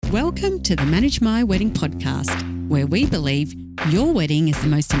Welcome to the Manage My Wedding podcast, where we believe your wedding is the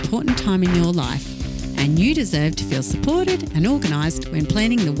most important time in your life and you deserve to feel supported and organised when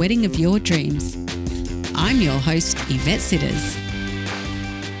planning the wedding of your dreams. I'm your host, Yvette Sitters.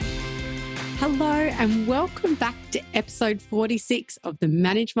 Hello and welcome back to episode 46 of the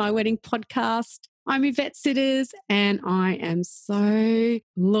Manage My Wedding podcast. I'm Yvette Sitters and I am so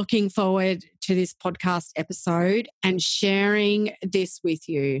looking forward to this podcast episode and sharing this with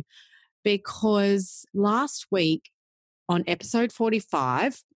you, because last week on episode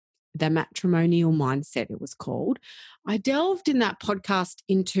 45, the matrimonial mindset it was called, I delved in that podcast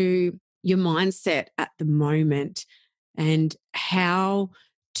into your mindset at the moment and how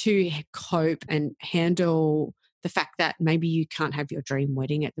to cope and handle the fact that maybe you can't have your dream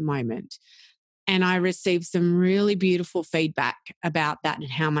wedding at the moment. And I received some really beautiful feedback about that and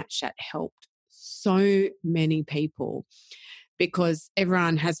how much that helped so many people, because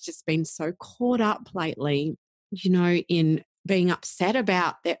everyone has just been so caught up lately, in being upset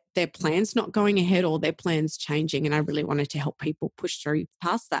about their plans not going ahead or their plans changing. And I really wanted to help people push through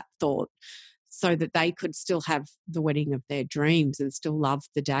past that thought so that they could still have the wedding of their dreams and still love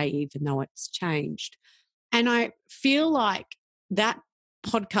the day, even though it's changed. And I feel like that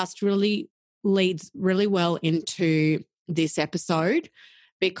podcast really leads really well into this episode,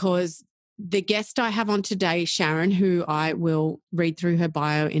 because the guest I have on today, Sharon, who I will read through her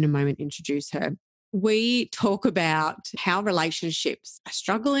bio in a moment, introduce her. We talk about how relationships are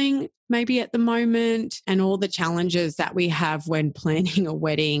struggling maybe at the moment and all the challenges that we have when planning a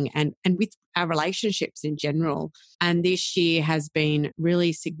wedding and with our relationships in general. And this year has been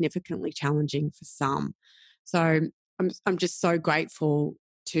really significantly challenging for some. So I'm just so grateful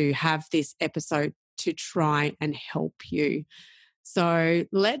to have this episode to try and help you. So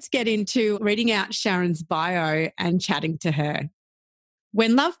let's get into reading out Sharon's bio and chatting to her.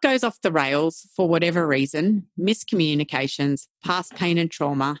 When love goes off the rails for whatever reason, miscommunications, past pain and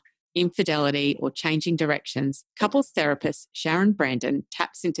trauma, infidelity, or changing directions, couples therapist Sharon Brandon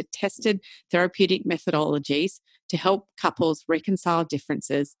taps into tested therapeutic methodologies to help couples reconcile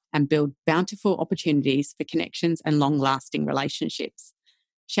differences and build bountiful opportunities for connections and long-lasting relationships.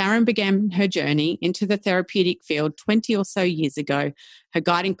 Sharon began her journey into the therapeutic field 20 or so years ago. Her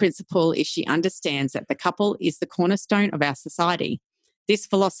guiding principle is she understands that the couple is the cornerstone of our society. This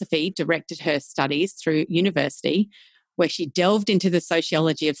philosophy directed her studies through university, where she delved into the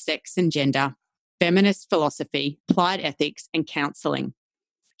sociology of sex and gender, feminist philosophy, applied ethics, and counselling.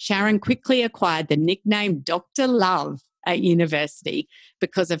 Sharon quickly acquired the nickname Dr. Love at university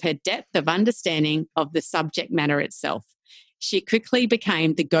because of her depth of understanding of the subject matter itself. She quickly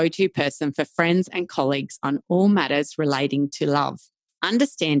became the go-to person for friends and colleagues on all matters relating to love.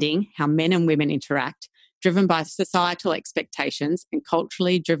 Understanding how men and women interact, driven by societal expectations and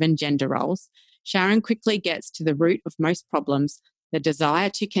culturally driven gender roles, Sharon quickly gets to the root of most problems, the desire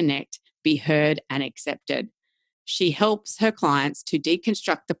to connect, be heard and accepted. She helps her clients to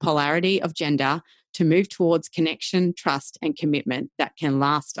deconstruct the polarity of gender to move towards connection, trust and commitment that can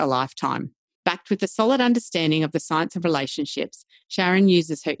last a lifetime. Backed with a solid understanding of the science of relationships, Sharon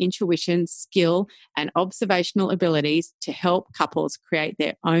uses her intuition, skill, and observational abilities to help couples create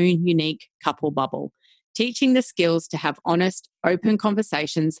their own unique couple bubble, teaching the skills to have honest, open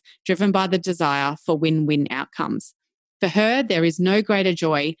conversations driven by the desire for win-win outcomes. For her, there is no greater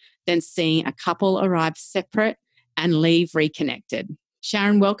joy than seeing a couple arrive separate and leave reconnected.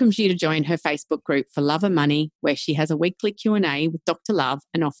 Sharon welcomes you to join her Facebook group for Love and Money, where she has a weekly Q&A with Dr. Love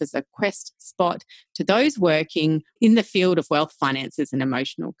and offers a quest spot to those working in the field of wealth, finances and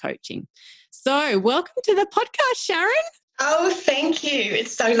emotional coaching. So welcome to the podcast, Sharon. Oh, thank you.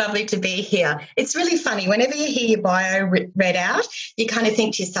 It's so lovely to be here. It's really funny. Whenever you hear your bio read out, you kind of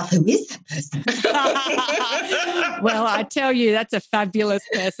think to yourself, who is that person? Well, I tell you, that's a fabulous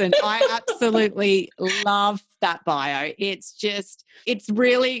person. I absolutely love that bio. It's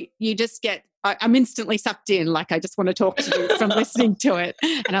really, you just get, I'm instantly sucked in. Like, I just want to talk to you from listening to it.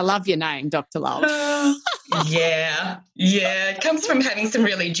 And I love your name, Dr. Love. Yeah. It comes from having some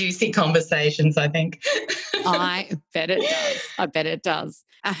really juicy conversations, I think. I bet it does.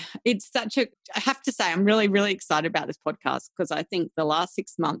 I have to say, I'm really, really excited about this podcast, because I think the last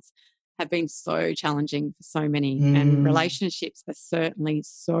 6 months have been so challenging for so many, and relationships are certainly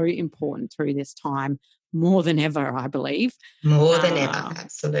so important through this time, more than ever, I believe. More than ever,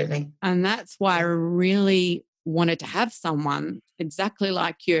 absolutely. And that's why I really wanted to have someone exactly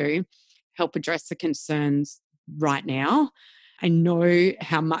like you help address the concerns right now. I know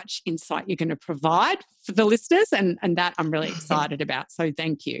how much insight you're going to provide for the listeners, and that I'm really excited about. So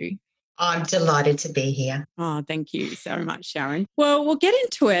thank you. I'm delighted to be here. Oh, thank you so much, Sharon. Well, we'll get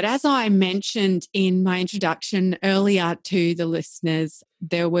into it. As I mentioned in my introduction earlier to the listeners,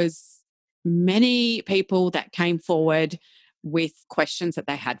 there was many people that came forward with questions that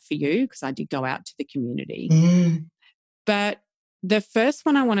they had for you, because I did go out to the community. But the first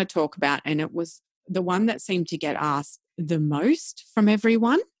one I want to talk about, and it was the one that seemed to get asked the most from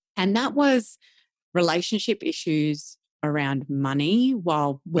everyone, and that was relationship issues around money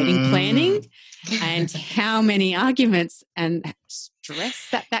while wedding planning, and how many arguments and stress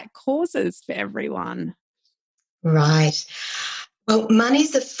that causes for everyone. Right. Well,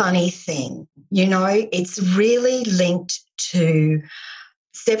 money's a funny thing. It's really linked to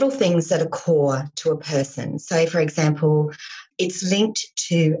several things that are core to a person. So, for example, it's linked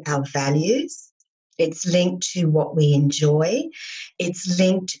to our values. It's linked to what we enjoy. It's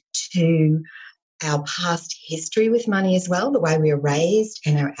linked to our past history with money as well, the way we were raised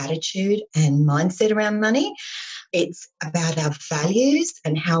and our attitude and mindset around money. It's about our values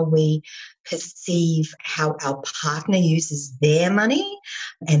and how we perceive how our partner uses their money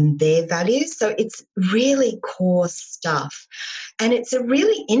and their values. So it's really core stuff. And it's a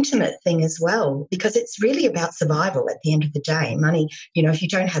really intimate thing as well, because it's really about survival at the end of the day. Money, if you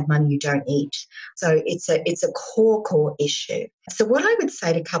don't have money, you don't eat. So it's a core issue. So what I would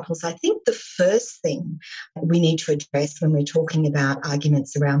say to couples, I think the first thing we need to address when we're talking about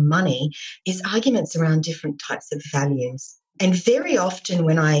arguments around money is arguments around different types of values. And very often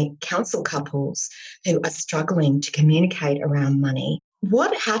when I counsel couples who are struggling to communicate around money,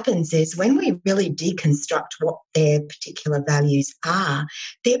 what happens is when we really deconstruct what their particular values are,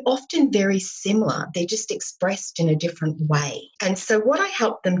 they're often very similar. They're just expressed in a different way. And so what I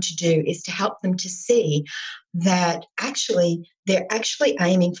help them to do is to help them to see that they're actually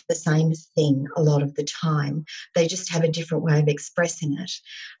aiming for the same thing a lot of the time. They just have a different way of expressing it.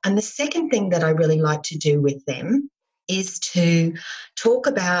 And the second thing that I really like to do with them is to talk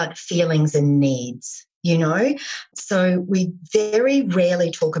about feelings and needs. So we very rarely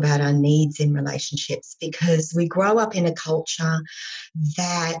talk about our needs in relationships because we grow up in a culture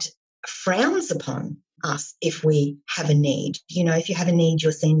that frowns upon us if we have a need. If you have a need,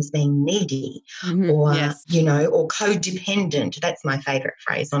 you're seen as being needy or, yes. Or codependent. That's my favourite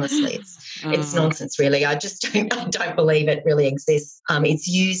phrase, honestly. It's nonsense, really. I don't believe it really exists. It's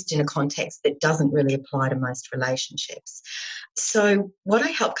used in a context that doesn't really apply to most relationships. So what I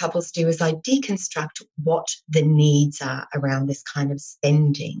help couples do is I deconstruct what the needs are around this kind of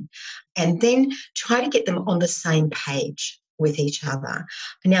spending and then try to get them on the same page with each other.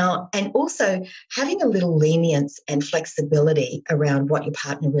 Now, and also having a little lenience and flexibility around what your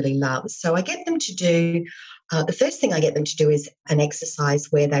partner really loves. So I get them to do, the first thing I get them to do is an exercise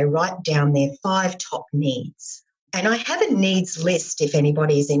where they write down their 5 top needs. And I have a needs list if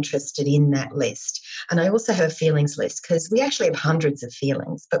anybody is interested in that list. And I also have a feelings list because we actually have hundreds of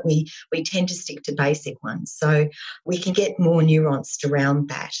feelings, but we tend to stick to basic ones. So we can get more nuanced around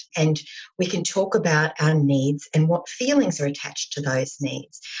that. And we can talk about our needs and what feelings are attached to those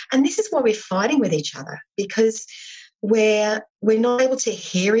needs. And this is why we're fighting with each other, because we're not able to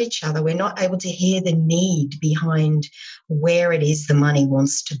hear each other. We're not able to hear the need behind where it is the money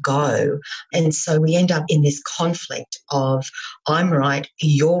wants to go. And so we end up in this conflict of I'm right,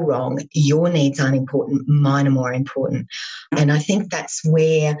 you're wrong, your needs aren't important, mine are more important. And I think that's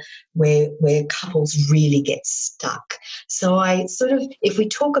where couples really get stuck. So I sort of, if we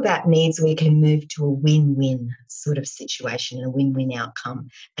talk about needs, we can move to a win-win sort of situation, a win-win outcome,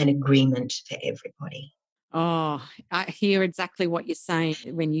 an agreement for everybody. Oh, I hear exactly what you're saying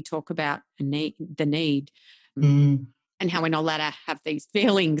when you talk about the need Mm. and how we're not allowed to have these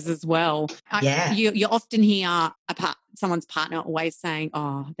feelings as well. Yeah. You often hear someone's partner always saying,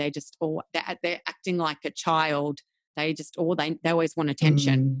 oh, they're acting like a child. They always want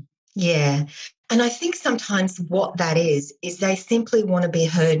attention. Yeah. And I think sometimes what that is they simply want to be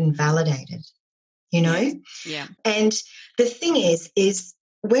heard and validated, Yeah. And the thing is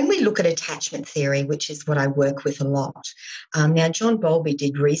when we look at attachment theory, which is what I work with a lot, now John Bowlby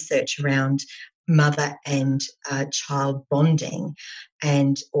did research around mother and child bonding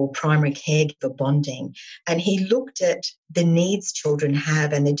or primary caregiver bonding, and he looked at the needs children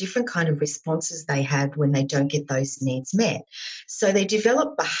have and the different kind of responses they have when they don't get those needs met. So they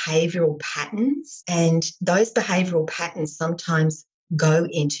develop behavioural patterns, and those behavioural patterns sometimes go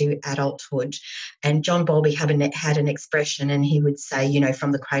into adulthood. And John Bowlby had an expression, and he would say,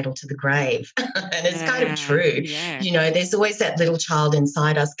 from the cradle to the grave. And it's kind of true. Yeah. There's always that little child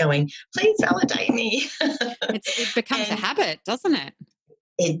inside us going, please validate me. It becomes a habit, doesn't it?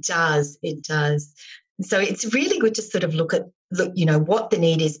 It does. So it's really good to sort of look at look, what the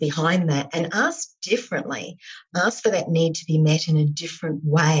need is behind that, and ask differently. Ask for that need to be met in a different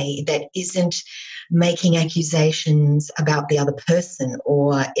way that isn't making accusations about the other person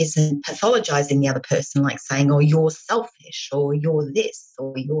or isn't pathologizing the other person, like saying, oh, you're selfish or you're this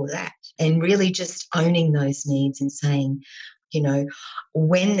or you're that. And really just owning those needs and saying,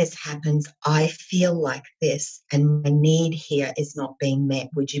 when this happens, I feel like this and my need here is not being met.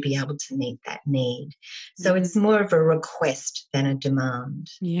 Would you be able to meet that need? So it's more of a request than a demand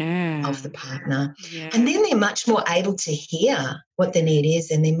of the partner. Yeah. And then they're much more able to hear what the need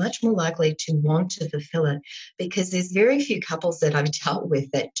is, and they're much more likely to want to fulfill it, because there's very few couples that I've dealt with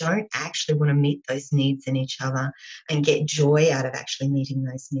that don't actually want to meet those needs in each other and get joy out of actually meeting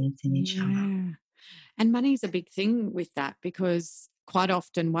those needs in each other. And money is a big thing with that, because quite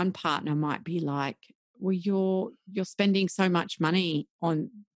often one partner might be like, well, you're spending so much money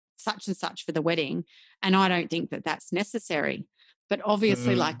on such and such for the wedding, and I don't think that that's necessary. But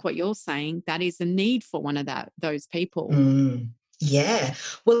obviously, like what you're saying, that is a need for one of those people. Yeah.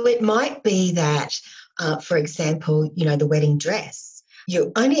 Well, it might be that, for example, the wedding dress,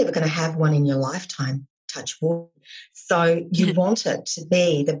 you're only ever going to have one in your lifetime, touch wood. So you want it to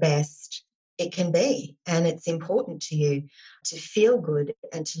be the best it can be, and it's important to you to feel good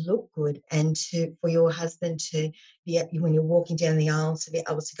and to look good, and for your husband to be, when you're walking down the aisle, to be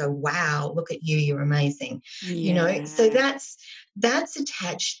able to go, wow, look at you, you're amazing. So that's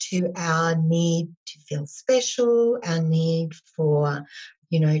attached to our need to feel special, our need for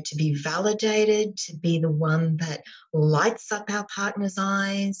to be validated, to be the one that lights up our partner's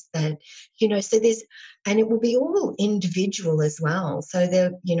eyes, that, so there's, and it will be all individual as well. So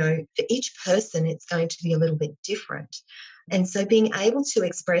for each person, it's going to be a little bit different. And so being able to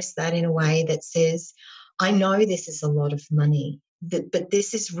express that in a way that says, I know this is a lot of money, but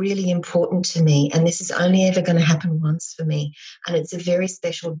this is really important to me, and this is only ever going to happen once for me, and it's a very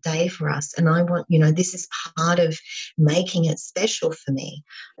special day for us, and I want, this is part of making it special for me.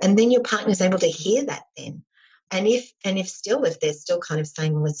 And then your partner's able to hear that then. And if they're still kind of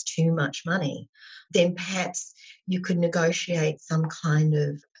saying, well, it's too much money, then perhaps you could negotiate some kind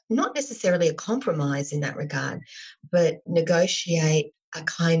of, not necessarily a compromise in that regard, but negotiate a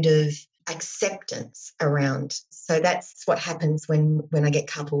kind of acceptance around. So that's what happens when I get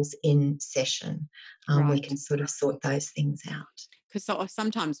couples in session. We can sort of sort those things out. Because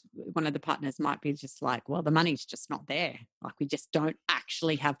sometimes one of the partners might be just like, well, the money's just not there. Like, we just don't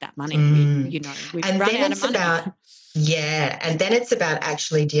actually have that money. We've run out of money. And then it's about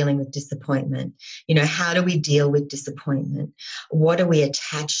actually dealing with disappointment. How do we deal with disappointment? What are we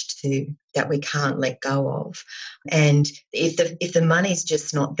attached to that we can't let go of? And if the money's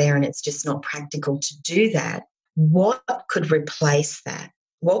just not there and it's just not practical to do that, what could replace that?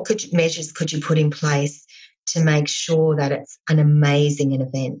 What measures could you put in place to make sure that it's an amazing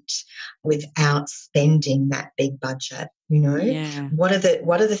event without spending that big budget? What are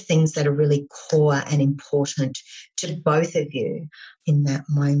the things that are really core and important to both of you in that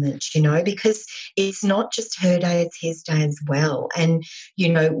moment? Because it's not just her day, it's his day as well. And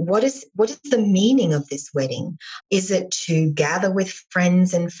what is the meaning of this wedding? Is it to gather with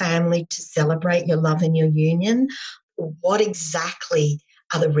friends and family to celebrate your love and your union? What exactly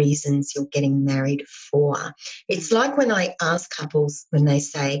are the reasons you're getting married for? It's like when I ask couples, when they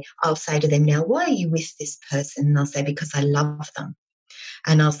say, I'll say to them, now, why are you with this person? And they'll say, because I love them.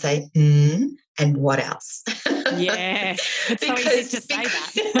 And I'll say, and what else? Yes, it's so easy to say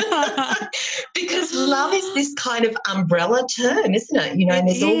that. Because love is this kind of umbrella term, isn't it? And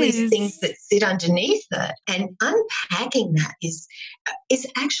there's all these things that sit underneath it. And unpacking that is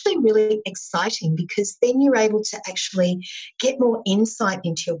actually really exciting, because then you're able to actually get more insight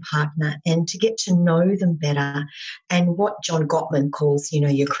into your partner and to get to know them better. And what John Gottman calls,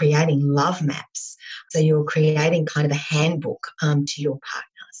 you're creating love maps. So you're creating kind of a handbook to your partner,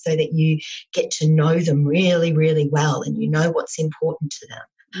 so that you get to know them really, really well, and you know what's important to them.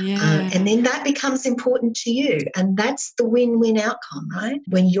 And then that becomes important to you. And that's the win-win outcome, right?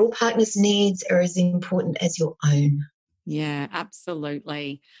 When your partner's needs are as important as your own. Yeah,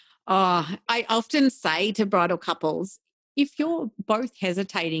 absolutely. I often say to bridal couples, if you're both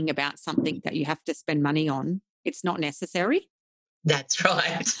hesitating about something that you have to spend money on, it's not necessary. That's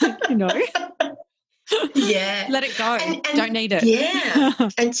right. Yeah. Let it go. And don't need it. Yeah.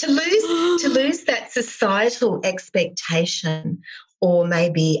 And to lose that societal expectation, or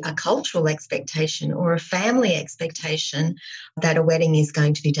maybe a cultural expectation or a family expectation that a wedding is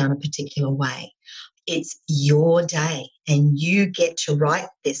going to be done a particular way. It's your day, and you get to write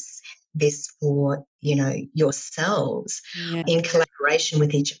this this for, yourselves Yeah. in collaboration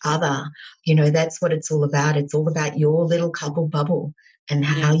with each other. That's what it's all about. It's all about your little couple bubble and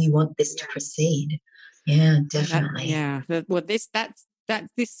how you want this to proceed. Yeah, definitely.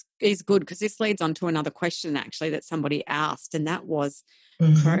 This is good because this leads on to another question actually that somebody asked, and that was,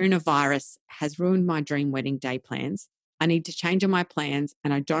 Mm-hmm. coronavirus has ruined my dream wedding day plans. I need to change all my plans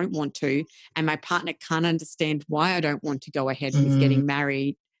and I don't want to. And my partner can't understand why I don't want to go ahead with getting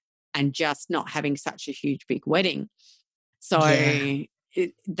married and just not having such a huge, big wedding. So I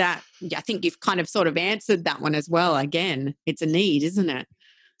think you've kind of sort of answered that one as well. Again, it's a need, isn't it?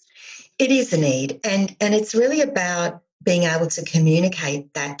 It is a need. And it's really about being able to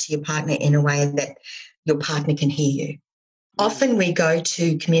communicate that to your partner in a way that your partner can hear you. Often we go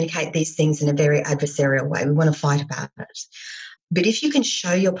to communicate these things in a very adversarial way. We want to fight about it. But if you can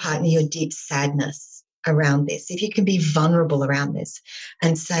show your partner your deep sadness around this, if you can be vulnerable around this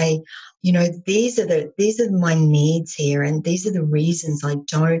and say, these are my needs here, and these are the reasons I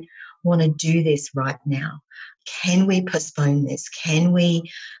don't want to do this right now. Can we postpone this? Can we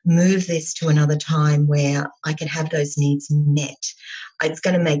move this to another time where I can have those needs met? It's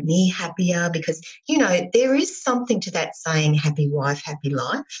going to make me happier because, there is something to that saying, happy wife, happy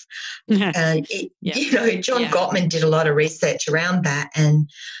life. John Gottman did a lot of research around that, and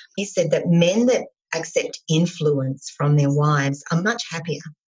he said that men that accept influence from their wives are much happier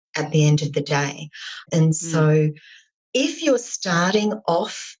at the end of the day. And so if you're starting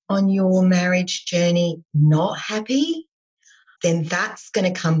off on your marriage journey not happy, then that's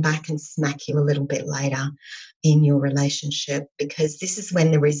going to come back and smack you a little bit later in your relationship, because this is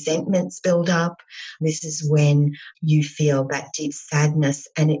when the resentments build up. This is when you feel that deep sadness,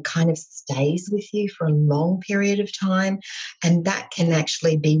 and it kind of stays with you for a long period of time. And that can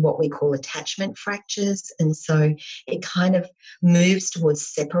actually be what we call attachment fractures. And so it kind of moves towards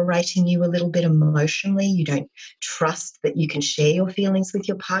separating you a little bit emotionally. You don't trust that you can share your feelings with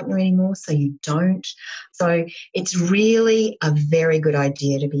your partner anymore, so you don't. So it's really a very good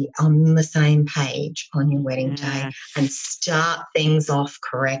idea to be on the same page on your wedding day and start things off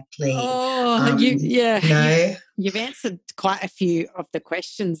correctly. You've answered quite a few of the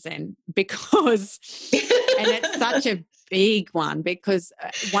questions then, because and it's such a big one, because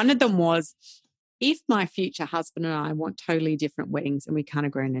one of them was, if my future husband and I want totally different weddings and we can't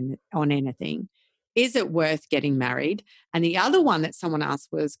agree on anything, is it worth getting married? And the other one that someone asked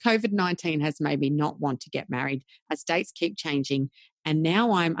was, COVID-19 has made me not want to get married as dates keep changing. And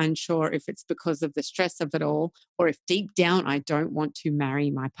now I'm unsure if it's because of the stress of it all, or if deep down I don't want to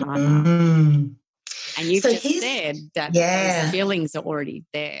marry my partner. And you've just said that those feelings are already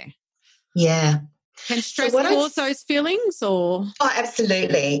there. Yeah. Can stress cause those feelings, or? Oh,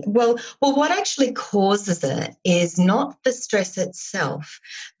 absolutely. Well, what actually causes it is not the stress itself,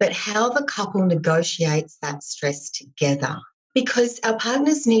 but how the couple negotiates that stress together. Because our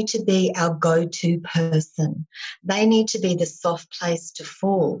partners need to be our go-to person. They need to be the soft place to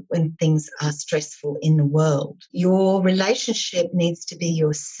fall when things are stressful in the world. Your relationship needs to be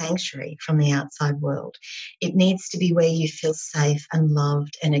your sanctuary from the outside world. It needs to be where you feel safe and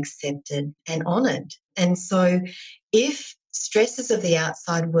loved and accepted and honoured. And so if stresses of the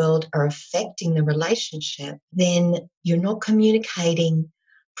outside world are affecting the relationship, then you're not communicating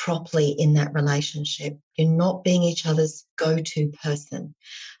properly in that relationship. You're not being each other's go-to person.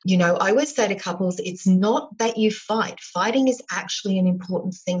 I always say to couples, it's not that you fight. Fighting is actually an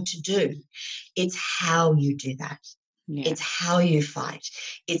important thing to do. It's how you do that. Yeah. It's how you fight.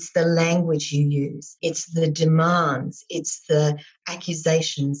 It's the language you use. It's the demands. It's the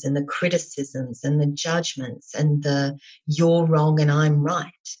accusations and the criticisms and the judgments and the you're wrong and I'm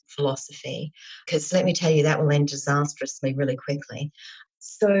right philosophy. Because let me tell you, that will end disastrously really quickly.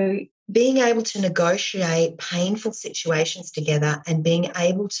 So being able to negotiate painful situations together and being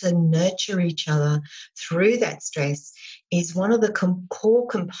able to nurture each other through that stress is one of the core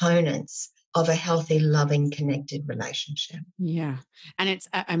components of a healthy, loving, connected relationship. Yeah. And it's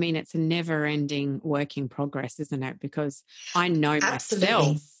a never-ending work in progress, isn't it? Because I know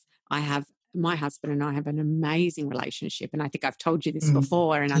myself, my husband and I have an amazing relationship. And I think I've told you this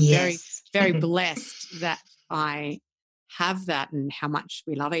before, and I'm very, very blessed that I have that and how much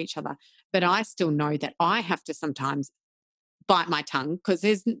we love each other. But I still know that I have to sometimes bite my tongue, because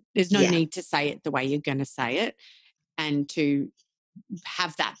there's no need to say it the way you're going to say it, and to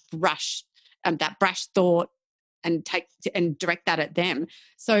have that brash thought and direct that at them.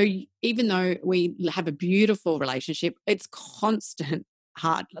 So even though we have a beautiful relationship, it's constant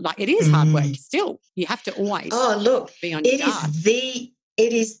hard. Like, it is hard work still. You have to always be on your guard.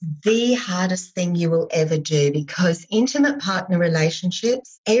 It is the hardest thing you will ever do, because intimate partner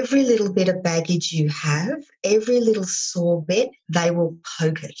relationships, every little bit of baggage you have, every little sore bit, they will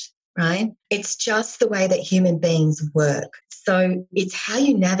poke it, right? It's just the way that human beings work. So it's how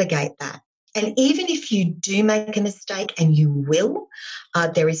you navigate that. And even if you do make a mistake, and you will,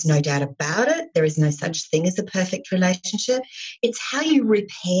 there is no doubt about it, there is no such thing as a perfect relationship, it's how you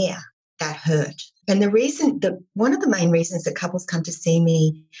repair that hurt. And one of the main reasons that couples come to see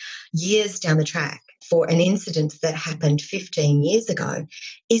me years down the track for an incident that happened 15 years ago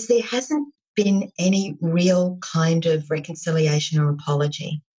is there hasn't been any real kind of reconciliation or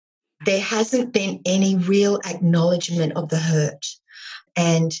apology. There hasn't been any real acknowledgement of the hurt.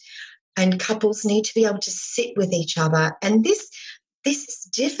 And couples need to be able to sit with each other. And this is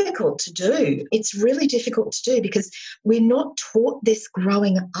difficult to do. It's really difficult to do because we're not taught this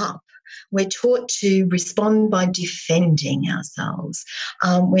growing up. We're taught to respond by defending ourselves.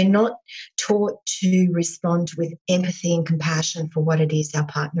 We're not taught to respond with empathy and compassion for what it is our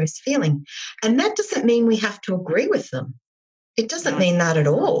partner is feeling. And that doesn't mean we have to agree with them. It doesn't mean that at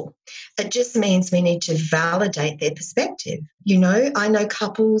all. It just means we need to validate their perspective. You know, I know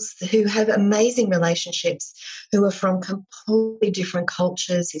couples who have amazing relationships who are from completely different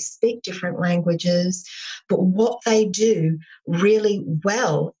cultures, who speak different languages, but what they do really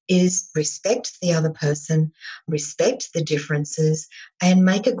well is respect the other person, respect the differences, and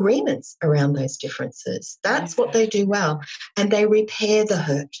make agreements around those differences. That's what they do well. And they repair the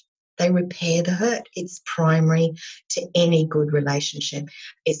hurt. They repair the hurt. It's primary to any good relationship.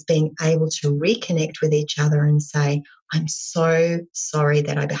 It's being able to reconnect with each other and say, I'm so sorry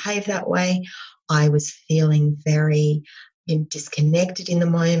that I behaved that way. I was feeling very disconnected in the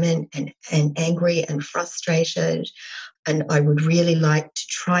moment and angry and frustrated. And I would really like to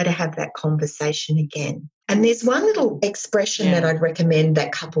try to have that conversation again. And there's one little expression that I'd recommend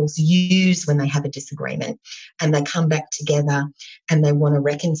that couples use when they have a disagreement and they come back together and they want to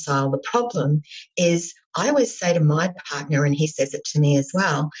reconcile the problem is, I always say to my partner, and he says it to me as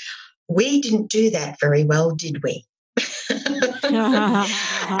well, we didn't do that very well, did we? And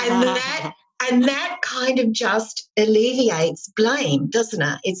that kind of just alleviates blame, doesn't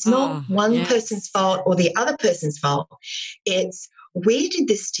it? It's not one person's fault or the other person's fault. It's, we did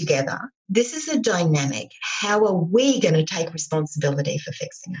this together. This is a dynamic. How are we going to take responsibility for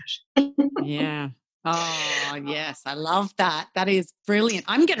fixing it? Yeah. Oh, yes. I love that. That is brilliant.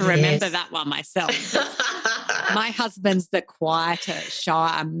 I'm going to remember that one myself. My husband's the quieter,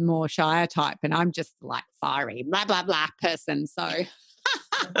 more shyer type, and I'm just like fiery, blah, blah, blah person. So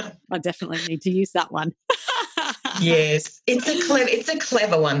I definitely need to use that one. Yes, it's a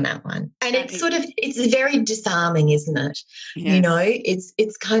clever one, that one. And it's very disarming, isn't it? Yes. You know,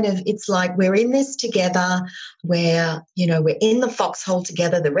 it's like we're in this together, where, you know, we're in the foxhole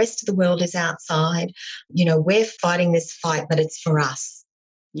together, the rest of the world is outside, you know, we're fighting this fight, but it's for us,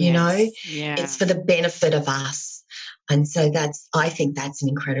 you know, it's for the benefit of us. And so I think that's an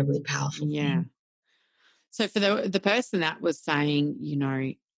incredibly powerful thing. So for the person that was saying, you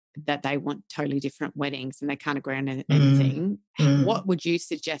know, that they want totally different weddings and they can't agree on anything, what would you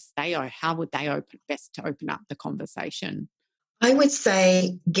suggest how would they best to open up the conversation? I would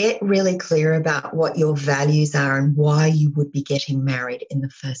say get really clear about what your values are and why you would be getting married in the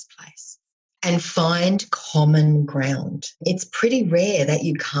first place, and find common ground. It's pretty rare that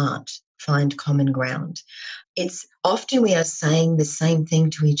you can't find common ground. It's often we are saying the same thing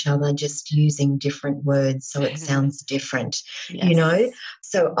to each other, just using different words so it sounds different, you know.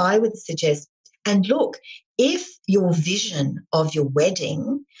 So I would suggest, and look, if your vision of your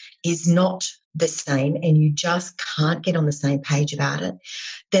wedding is not the same and you just can't get on the same page about it,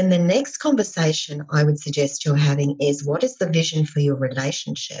 then the next conversation I would suggest you're having is, what is the vision for your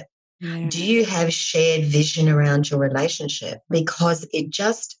relationship? Do you have shared vision around your relationship? Because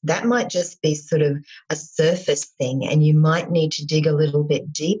that might just be sort of a surface thing, and you might need to dig a little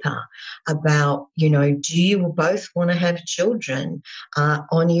bit deeper about, you know, do you both want to have children? Are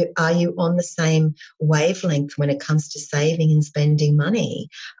you on the same wavelength when it comes to saving and spending money?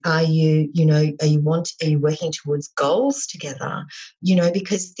 Are you working towards goals together? You know,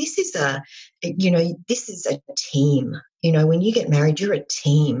 because this is a team. You know, when you get married, you're a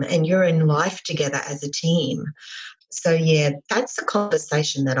team and you're in life together as a team. So, that's the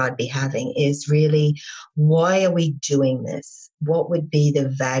conversation that I'd be having, is really, why are we doing this? What would be the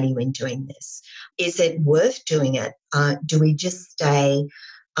value in doing this? Is it worth doing it? Do we just stay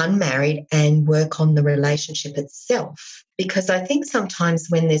unmarried and work on the relationship itself? Because I think sometimes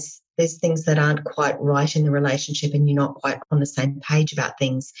when there's there's things that aren't quite right in the relationship and you're not quite on the same page about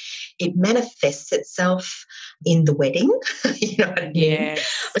things, it manifests itself in the wedding. You know what I mean? Yes.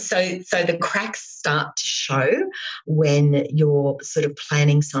 So the cracks start to show when you're sort of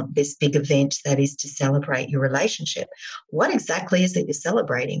planning this big event that is to celebrate your relationship. What exactly is it you're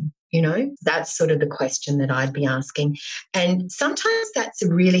celebrating? You know, that's sort of the question that I'd be asking. And sometimes that's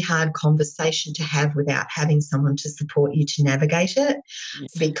a really hard conversation to have without having someone to support you to navigate it.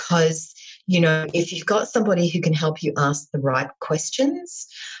 Yes. Because, you know, if you've got somebody who can help you ask the right questions,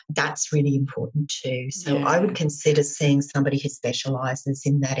 that's really important too. So I would consider seeing somebody who specialises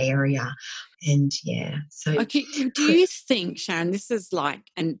in that area. And so. Okay, do you think, Sharon, this is like,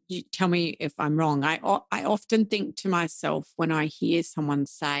 and you tell me if I'm wrong, I often think to myself when I hear someone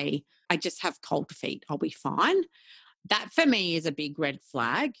say, I just have cold feet, I'll be fine. That for me is a big red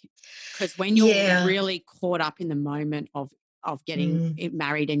flag, because when you're really caught up in the moment of getting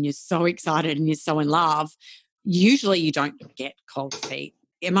married and you're so excited and you're so in love, usually you don't get cold feet.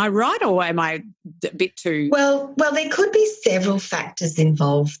 Am I right, or am I a bit too? Well, there could be several factors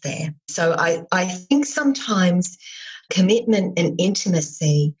involved there. So I think sometimes commitment and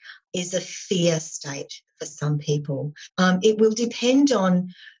intimacy is a fear state for some people. It will depend on,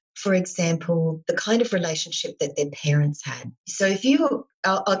 for example, the kind of relationship that their parents had. So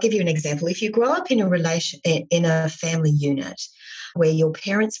I'll give you an example. If you grow up in a family unit where your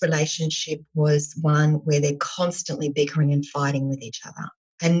parents' relationship was one where they're constantly bickering and fighting with each other,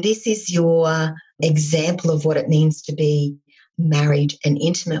 and this is your example of what it means to be married and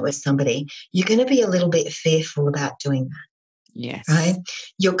intimate with somebody, you're going to be a little bit fearful about doing that. Yes. Right?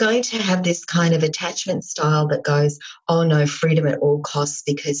 You're going to have this kind of attachment style that goes, oh no, freedom at all costs,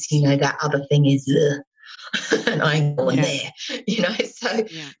 because, you know, that other thing is, and I ain't going there, you know.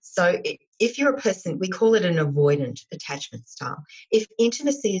 So if you're a person, we call it an avoidant attachment style. If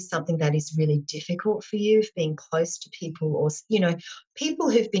intimacy is something that is really difficult for you, if being close to people, or, you know, people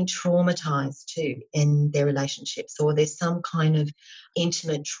who've been traumatized too in their relationships, or there's some kind of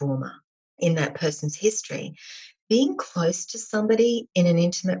intimate trauma in that person's history, being close to somebody in an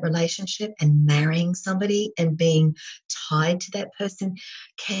intimate relationship and marrying somebody and being tied to that person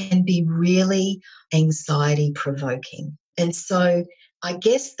can be really anxiety provoking. And so I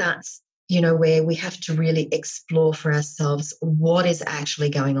guess that's, you know, where we have to really explore for ourselves what is actually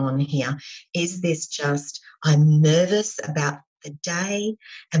going on here. Is this just, I'm nervous about the day?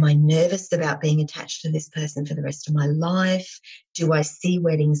 Am I nervous about being attached to this person for the rest of my life? Do I see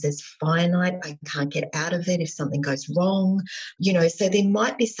weddings as finite? I can't get out of it if something goes wrong. You know, so there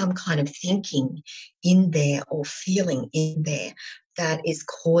might be some kind of thinking in there or feeling in there that is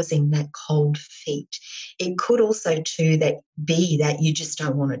causing that cold feet. It could also too be that you just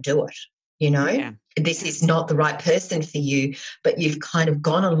don't want to do it. You know, this is not the right person for you, but you've kind of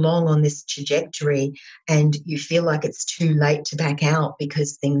gone along on this trajectory and you feel like it's too late to back out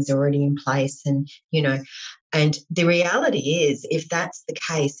because things are already in place. And, you know, and the reality is, if that's the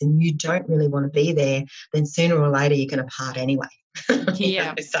case and you don't really want to be there, then sooner or later you're going to part anyway. Spend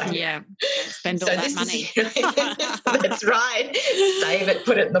all that money. That's right. Save it,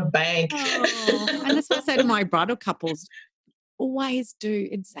 put it in the bank. And that's what I say to my bridal couples. Always do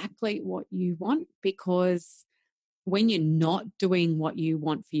exactly what you want, because when you're not doing what you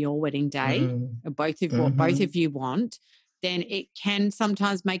want for your wedding day, or both of you want, then it can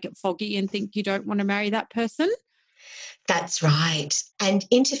sometimes make it foggy and think you don't want to marry that person. That's right. And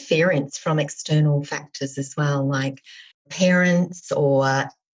interference from external factors as well, like parents or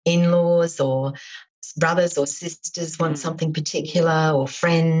in-laws or brothers or sisters want something particular, or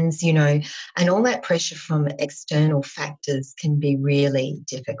friends, you know, and all that pressure from external factors can be really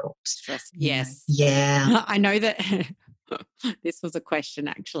difficult. Yes. Yeah. I know that this was a question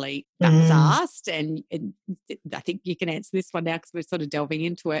actually that was asked, and I think you can answer this one now because we're sort of delving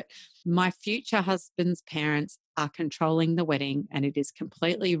into it. My future husband's parents are controlling the wedding, and it is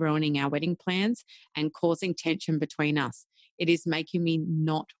completely ruining our wedding plans and causing tension between us. It is making me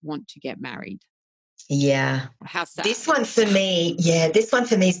not want to get married. Yeah. How sad. This one for me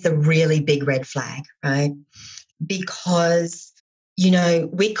is the really big red flag, right? Because, you know,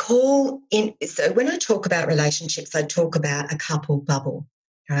 so when I talk about relationships, I talk about a couple bubble,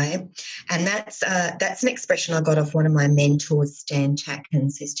 right? And that's an expression I got off one of my mentors, Stan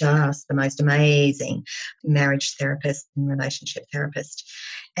Chatkins, who's just the most amazing marriage therapist and relationship therapist.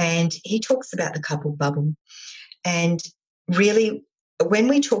 And he talks about the couple bubble. And really, when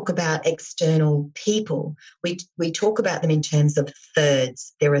we talk about external people, we talk about them in terms of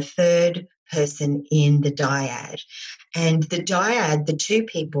thirds. They're a third person in the dyad. And the dyad, the two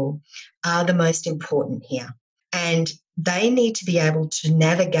people, are the most important here. And they need to be able to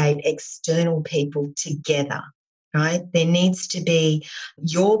navigate external people together, right? There needs to be,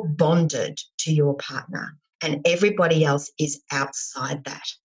 you're bonded to your partner and everybody else is outside that.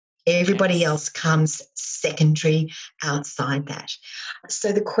 Everybody Yes. else comes secondary outside that.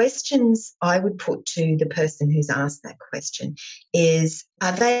 So the questions I would put to the person who's asked that question is,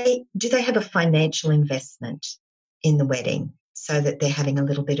 do they have a financial investment in the wedding so that they're having a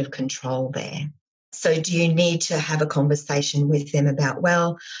little bit of control there? So do you need to have a conversation with them about,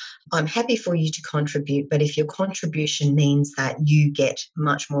 well, I'm happy for you to contribute, but if your contribution means that you get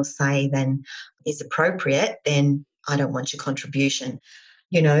much more say than is appropriate, then I don't want your contribution,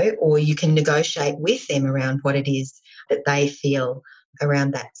 or you can negotiate with them around what it is that they feel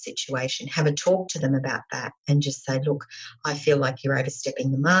around that situation. Have a talk to them about that and just say, look, I feel like you're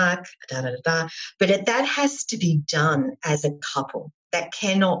overstepping the mark, da, da, da, da. But that has to be done as a couple. That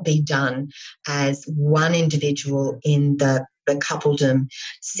cannot be done as one individual in the coupledom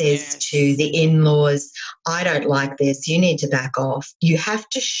says to the in-laws, I don't like this, you need to back off. You have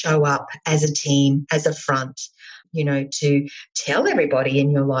to show up as a team, as a front, to tell everybody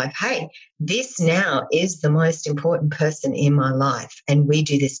in your life, hey, this now is the most important person in my life and we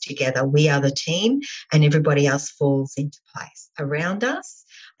do this together. We are the team and everybody else falls into place around us.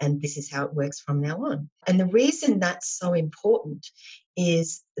 And this is how it works from now on. And the reason that's so important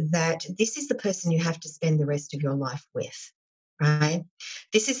is that this is the person you have to spend the rest of your life with, right?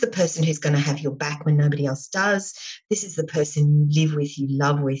 This is the person who's going to have your back when nobody else does. This is the person you live with, you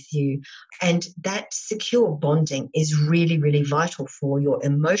love with you. And that secure bonding is really, really vital for your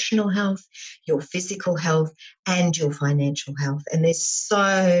emotional health, your physical health, and your financial health. And there's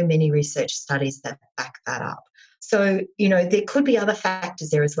so many research studies that back that up. So, there could be other factors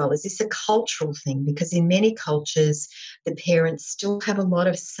there as well. Is this a cultural thing? Because in many cultures, the parents still have a lot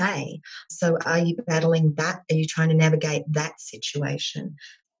of say. So are you battling that? Are you trying to navigate that situation?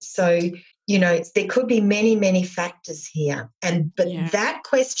 So, there could be many, many factors here. But that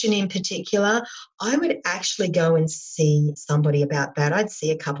question in particular, I would actually go and see somebody about that. I'd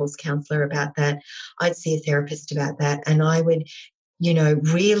see a couples counsellor about that. I'd see a therapist about that. And I would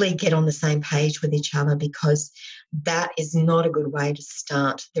really get on the same page with each other, because that is not a good way to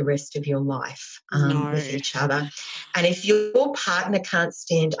start the rest of your life with each other. And if your partner can't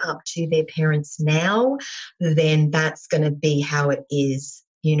stand up to their parents now, then that's going to be how it is,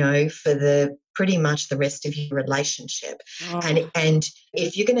 for pretty much the rest of your relationship. And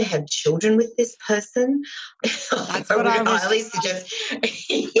if you're going to have children with this person, that's what I highly suggest.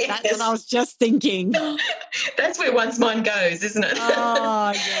 Yes. That's what I was just thinking. That's where one's mind goes, isn't it?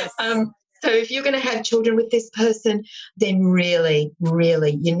 Oh, yes. So if you're going to have children with this person, then really,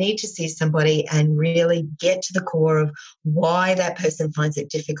 really, you need to see somebody and really get to the core of why that person finds it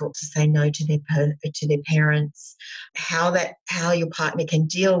difficult to say no to their parents, how your partner can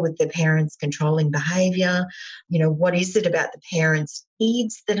deal with the parents' controlling behaviour. What is it about the parents'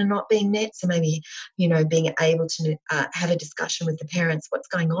 needs that are not being met? So maybe, being able to have a discussion with the parents. What's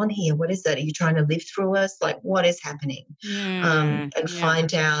going on here? What is it? Are you trying to live through us? Like, what is happening? And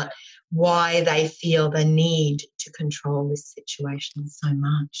find out why they feel the need to control this situation so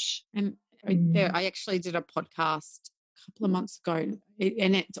much. And I actually did a podcast a couple of months ago,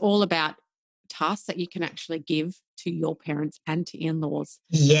 and it's all about tasks that you can actually give to your parents and to in-laws.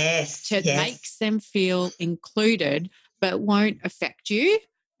 Yes. Makes them feel included, but won't affect you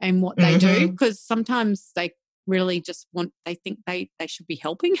and what they do, because sometimes they really just they think they should be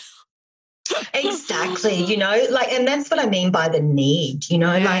helping. Exactly, and that's what I mean by the need,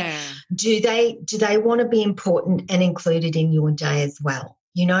 like, do they want to be important and included in your day as well,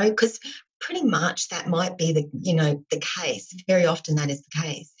 because pretty much that might be the case. Very often that is the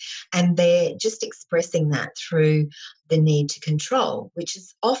case. And they're just expressing that through the need to control, which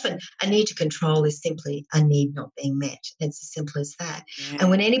is often a need to control is simply a need not being met. It's as simple as that. Yeah. And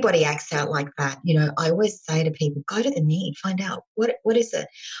when anybody acts out like that, I always say to people, go to the need, find out what is it?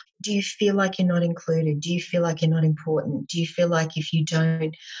 Do you feel like you're not included? Do you feel like you're not important? Do you feel like if you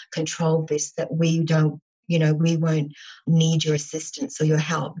don't control this, that we won't need your assistance or your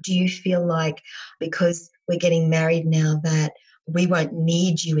help? Do you feel like because we're getting married now that we won't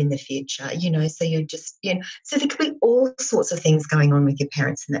need you in the future, so you're just, so there could be all sorts of things going on with your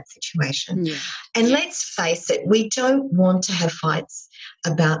parents in that situation. Yeah. And let's face it, we don't want to have fights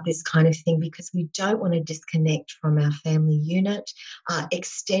about this kind of thing because we don't want to disconnect from our family unit.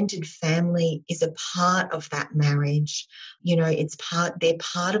 Extended family is a part of that marriage. They're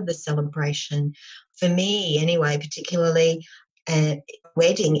part of the celebration. For me, anyway, particularly, And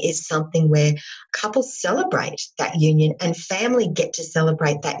wedding is something where couples celebrate that union and family get to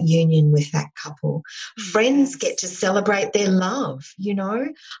celebrate that union with that couple. Friends get to celebrate their love,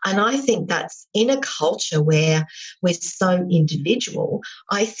 And I think that's in a culture where we're so individual,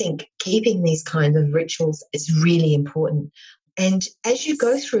 I think keeping these kinds of rituals is really important. And as you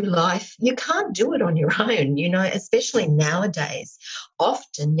go through life, you can't do it on your own, especially nowadays.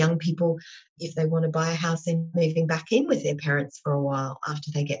 Often young people, if they want to buy a house, they're moving back in with their parents for a while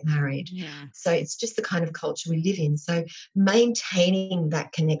after they get married. Yeah. So it's just the kind of culture we live in. So maintaining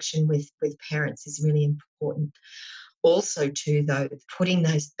that connection with parents is really important. Also, too, though, putting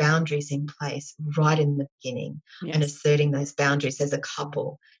those boundaries in place right in the beginning and asserting those boundaries as a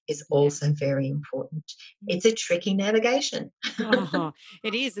couple is also very important. It's a tricky navigation.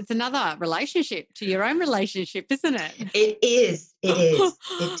 It is. It's another relationship to your own relationship, isn't it? It is. It is.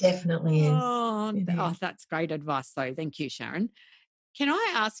 It definitely is. That's great advice, though. Thank you, Sharon. Can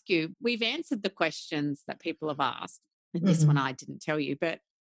I ask you, we've answered the questions that people have asked, and this one I didn't tell you, but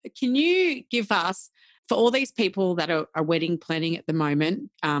can you give us, for all these people that are wedding planning at the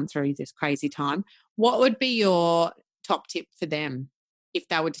moment through this crazy time, what would be your top tip for them? If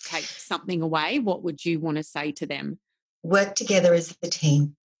they were to take something away, what would you want to say to them? Work together as a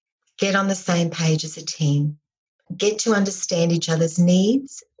team. Get on the same page as a team. Get to understand each other's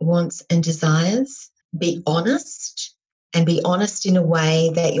needs, wants and desires. Be honest, and be honest in a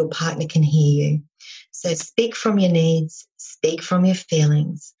way that your partner can hear you. So speak from your needs, speak from your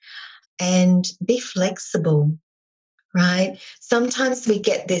feelings, and be flexible, right? Sometimes we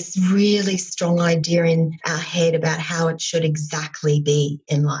get this really strong idea in our head about how it should exactly be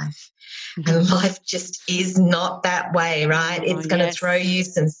in life. And life just is not that way, right? It's going to throw you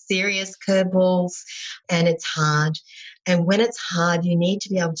some serious curveballs, and it's hard. And when it's hard, you need to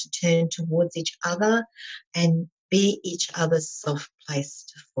be able to turn towards each other and be each other's soft place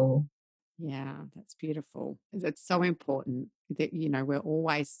to fall. Yeah, that's beautiful. It's so important that, we're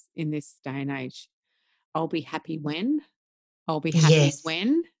always in this day and age. I'll be happy when. I'll be happy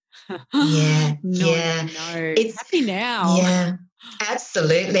when. No. It's happy now. Yeah,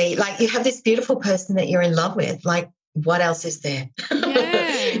 absolutely. Like, you have this beautiful person that you're in love with. Like, what else is there? What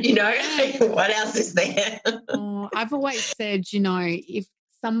else is there? I've always said, if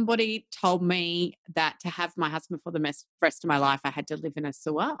somebody told me that to have my husband for the rest of my life, I had to live in a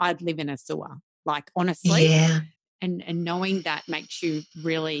sewer, I'd live in a sewer. Like, honestly. Yeah. And knowing that makes you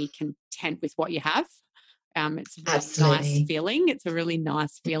really content with what you have. It's a really nice feeling. It's a really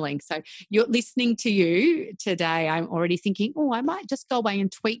nice feeling. So you're listening to you today, I'm already thinking, I might just go away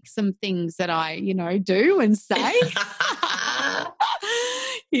and tweak some things that I, do and say.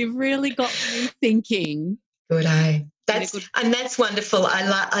 You've really got me thinking. Good, that's wonderful.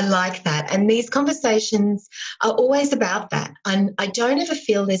 I like that. And these conversations are always about that. And I don't ever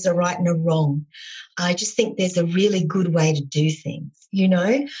feel there's a right and a wrong. I just think there's a really good way to do things,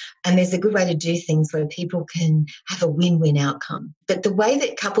 and there's a good way to do things where people can have a win-win outcome. But the way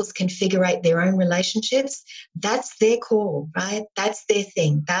that couples configure their own relationships, that's their call, right? That's their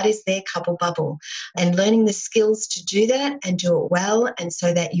thing. That is their couple bubble. And learning the skills to do that and do it well, and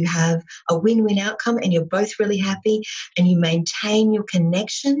so that you have a win-win outcome and you're both really happy and you maintain your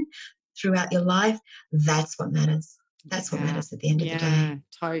connection throughout your life, that's what matters. That's what matters at the end of the day. Yeah,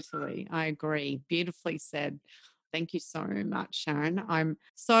 totally. I agree. Beautifully said. Thank you so much, Sharon. I'm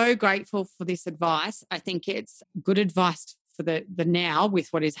so grateful for this advice. I think it's good advice for the now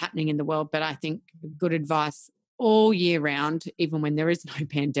with what is happening in the world, but I think good advice all year round, even when there is no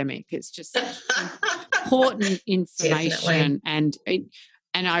pandemic. It's just important information. Definitely.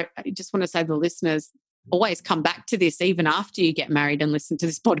 And I just want to say to the listeners, always come back to this even after you get married and listen to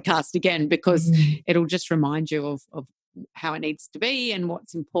this podcast again, because it'll just remind you of how it needs to be and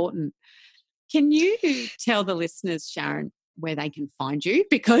what's important. Can you tell the listeners, Sharon, where they can find you?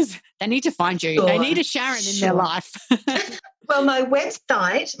 Because they need to find you. Sure. They need a Sharon in their life. Well, my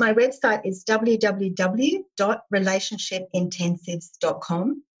website is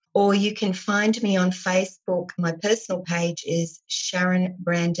www.relationshipintensives.com, or you can find me on Facebook. My personal page is Sharon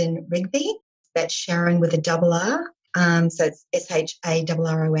Brandon Rigby. That's Sharon with a double R. So it's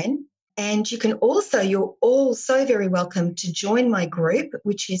SHARRON. And you're all so very welcome to join my group,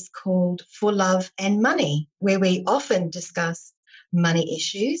 which is called For Love and Money, where we often discuss money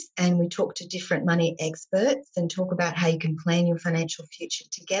issues and we talk to different money experts and talk about how you can plan your financial future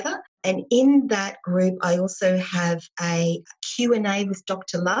together. And in that group, I also have a Q&A with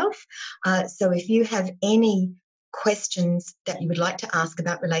Dr. Love. So if you have any questions that you would like to ask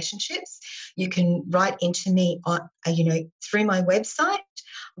about relationships, you can write into me on, through my website.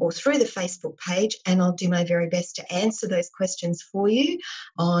 or through the Facebook page, and I'll do my very best to answer those questions for you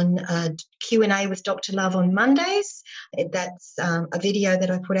on Q&A with Dr. Love on Mondays. That's a video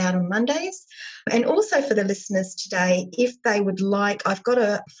that I put out on Mondays. And also for the listeners today, if they would like, I've got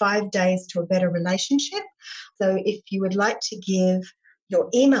a 5 days to a better relationship. So if you would like to give your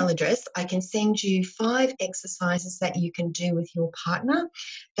email address, I can send you 5 exercises that you can do with your partner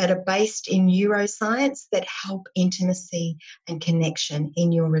that are based in neuroscience that help intimacy and connection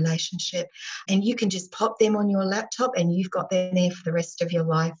in your relationship. And you can just pop them on your laptop and you've got them there for the rest of your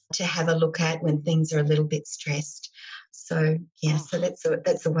life to have a look at when things are a little bit stressed. So, yeah, so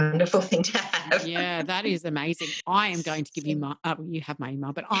that's a wonderful thing to have. Yeah, that is amazing. I am going to give you you have my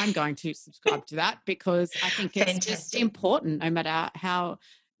email, but I'm going to subscribe to that because I think it's just important no matter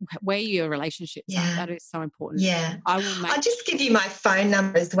where your relationships are. That is so important. Yeah. I'll just give you my phone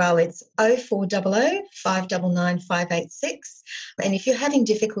number as well. It's 0400 599 586. And if you're having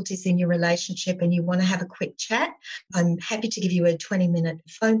difficulties in your relationship and you want to have a quick chat, I'm happy to give you a 20-minute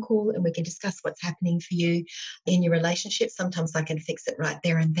phone call and we can discuss what's happening for you in your relationship. Sometimes I can fix it right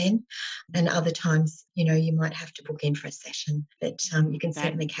there and then. And other times, you might have to book in for a session. But you can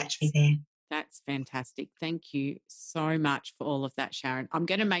certainly catch me there. That's fantastic. Thank you so much for all of that, Sharon. I'm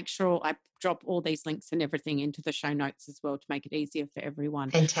going to make sure I drop all these links and everything into the show notes as well to make it easier for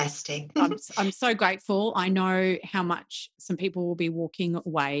everyone. Fantastic. I'm so grateful. I know how much some people will be walking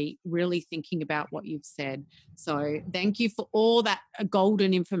away really thinking about what you've said. So thank you for all that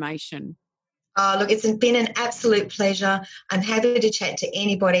golden information. Oh, look, it's been an absolute pleasure. I'm happy to chat to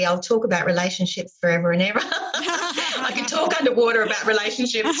anybody. I'll talk about relationships forever and ever. I can talk underwater about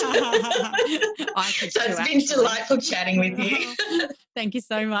relationships. So it's been delightful chatting with you. Thank you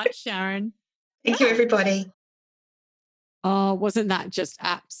so much, Sharon. Thank you, everybody. Oh, wasn't that just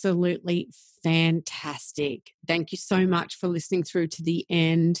absolutely fantastic? Thank you so much for listening through to the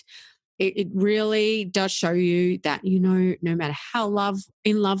end. It really does show you that, no matter how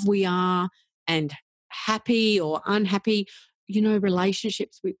in love we are and happy or unhappy,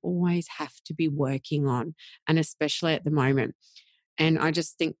 relationships we always have to be working on, and especially at the moment. And I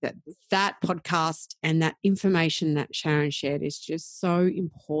just think that podcast and that information that Sharon shared is just so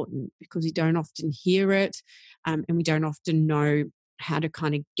important because we don't often hear it and we don't often know how to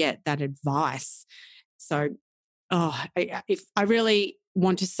kind of get that advice. So if I really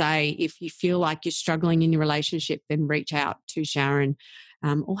want to say, if you feel like you're struggling in your relationship, then reach out to Sharon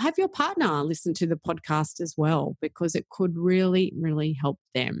or have your partner listen to the podcast as well, because it could really, really help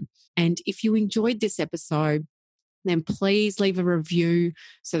them. And if you enjoyed this episode, then please leave a review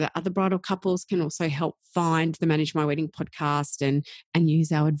so that other bridal couples can also help find the Manage My Wedding podcast and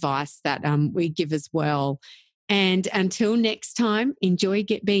use our advice that we give as well. And until next time, enjoy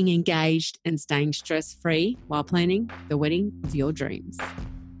being engaged and staying stress-free while planning the wedding of your dreams.